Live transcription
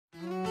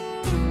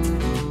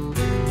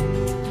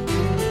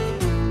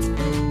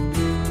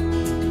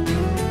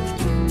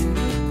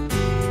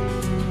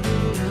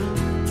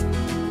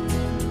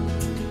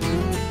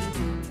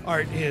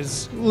art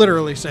is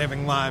literally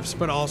saving lives,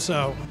 but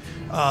also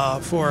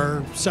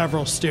for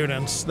several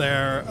students,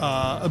 their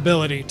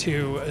ability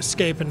to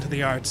escape into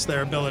the arts,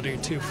 their ability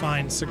to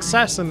find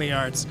success in the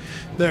arts,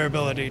 their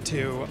ability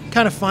to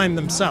kind of find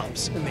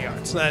themselves in the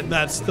arts.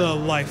 That's the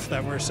life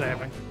that we're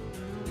saving.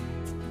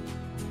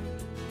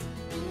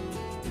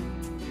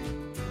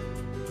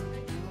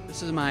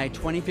 This is my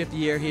 25th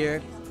year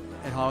here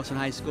at Holliston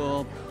High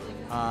School.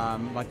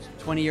 About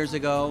 20 years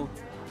ago,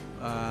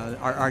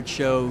 our art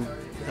show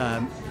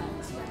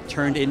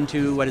turned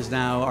into what is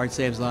now Art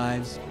Saves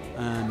Lives,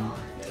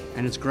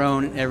 and it's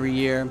grown every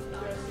year.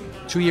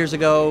 2 years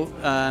ago,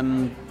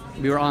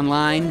 we were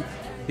online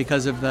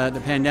because of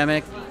the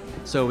pandemic,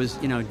 so it was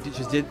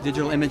just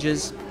digital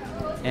images,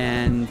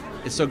 and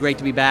it's so great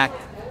to be back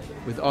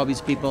with all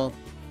these people.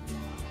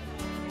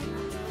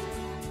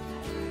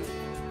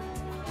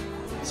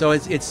 So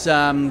it's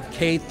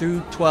K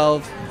through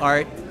 12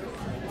 art.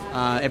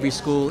 Every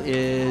school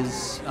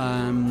is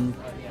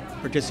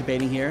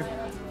participating here.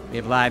 We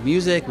have live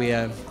music, we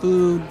have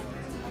food.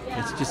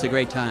 It's just a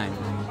great time.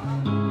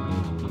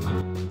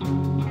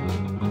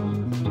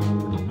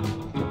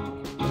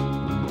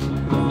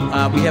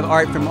 We have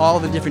art from all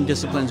the different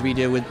disciplines we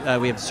do.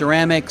 We have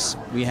ceramics,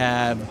 we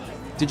have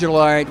digital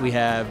art, we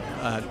have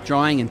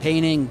drawing and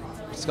painting,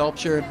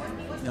 sculpture,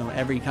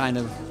 every kind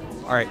of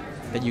art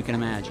that you can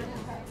imagine.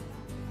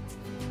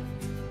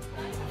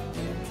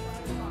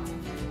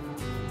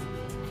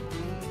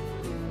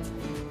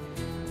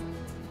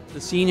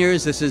 The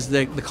seniors, this is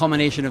the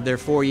culmination of their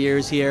 4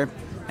 years here,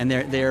 and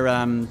they're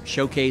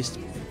showcased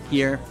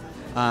here.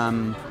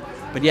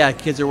 But yeah,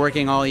 kids are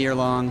working all year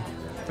long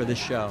for this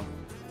show.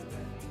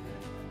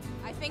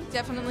 I think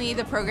definitely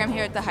the program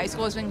here at the high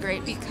school has been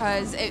great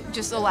because it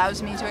just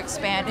allows me to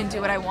expand and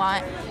do what I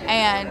want,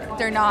 and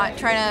they're not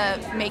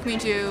trying to make me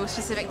do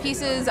specific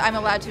pieces. I'm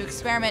allowed to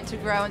experiment, to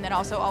grow, and then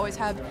also always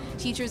have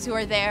teachers who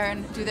are there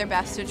and do their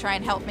best to try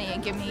and help me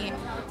and give me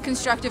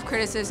constructive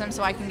criticism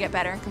so I can get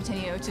better and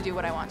continue to do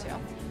what I want to.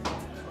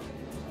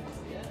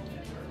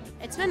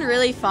 It's been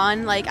really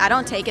fun. Like, I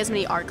don't take as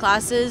many art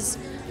classes,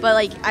 but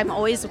like I'm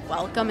always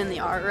welcome in the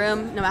art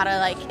room, no matter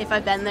like if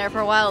I've been there for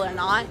a while or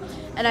not.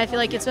 And I feel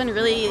like it's been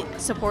really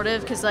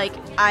supportive because like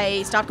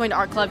I stopped going to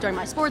art club during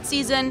my sports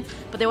season,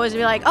 but they always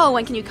be like, oh,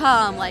 when can you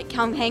come? Like,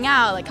 come hang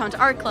out, like come to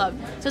art club.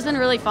 So it's been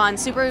really fun,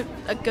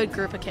 a good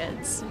group of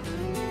kids.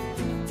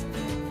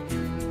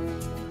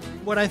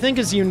 What I think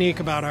is unique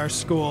about our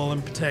school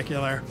in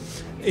particular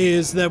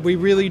is that we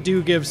really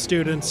do give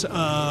students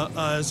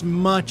as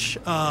much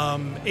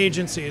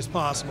agency as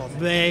possible.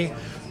 They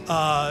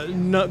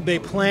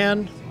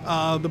plan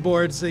the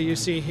boards that you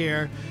see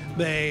here.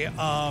 They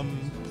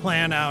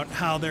plan out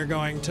how they're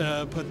going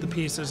to put the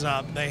pieces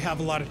up. They have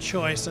a lot of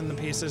choice in the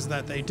pieces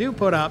that they do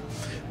put up.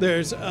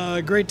 There's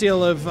a great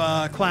deal of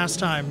class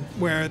time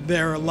where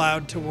they're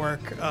allowed to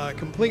work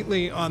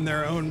completely on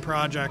their own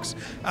projects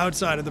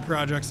outside of the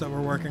projects that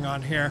we're working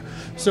on here.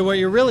 So what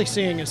you're really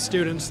seeing is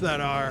students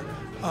that are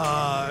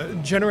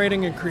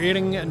generating and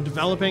creating and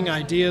developing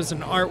ideas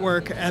and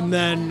artwork, and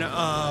then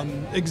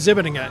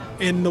exhibiting it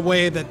in the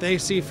way that they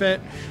see fit.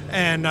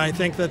 And I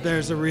think that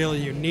there's a real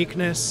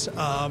uniqueness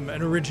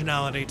and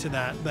originality to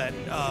that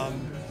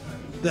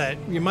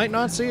you might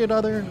not see at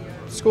other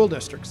school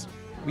districts.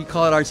 We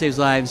call it Art Saves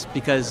Lives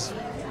because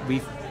we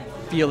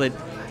feel it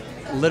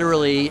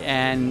literally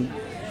and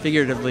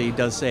figuratively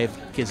does save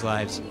kids'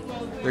 lives.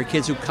 There are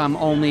kids who come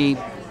only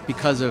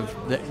because of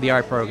the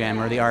art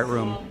program or the art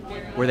room,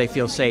 where they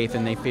feel safe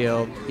and they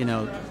feel,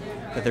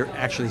 that they're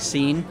actually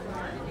seen.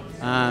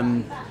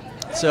 And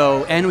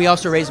we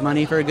also raise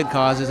money for good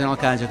causes and all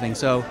kinds of things.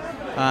 So,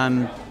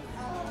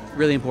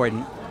 really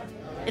important.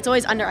 It's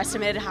always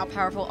underestimated how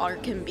powerful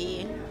art can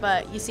be,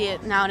 but you see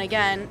it now and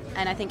again,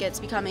 and I think it's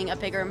becoming a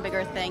bigger and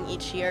bigger thing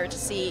each year to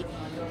see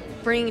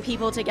bringing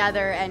people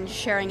together and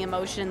sharing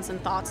emotions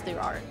and thoughts through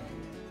art.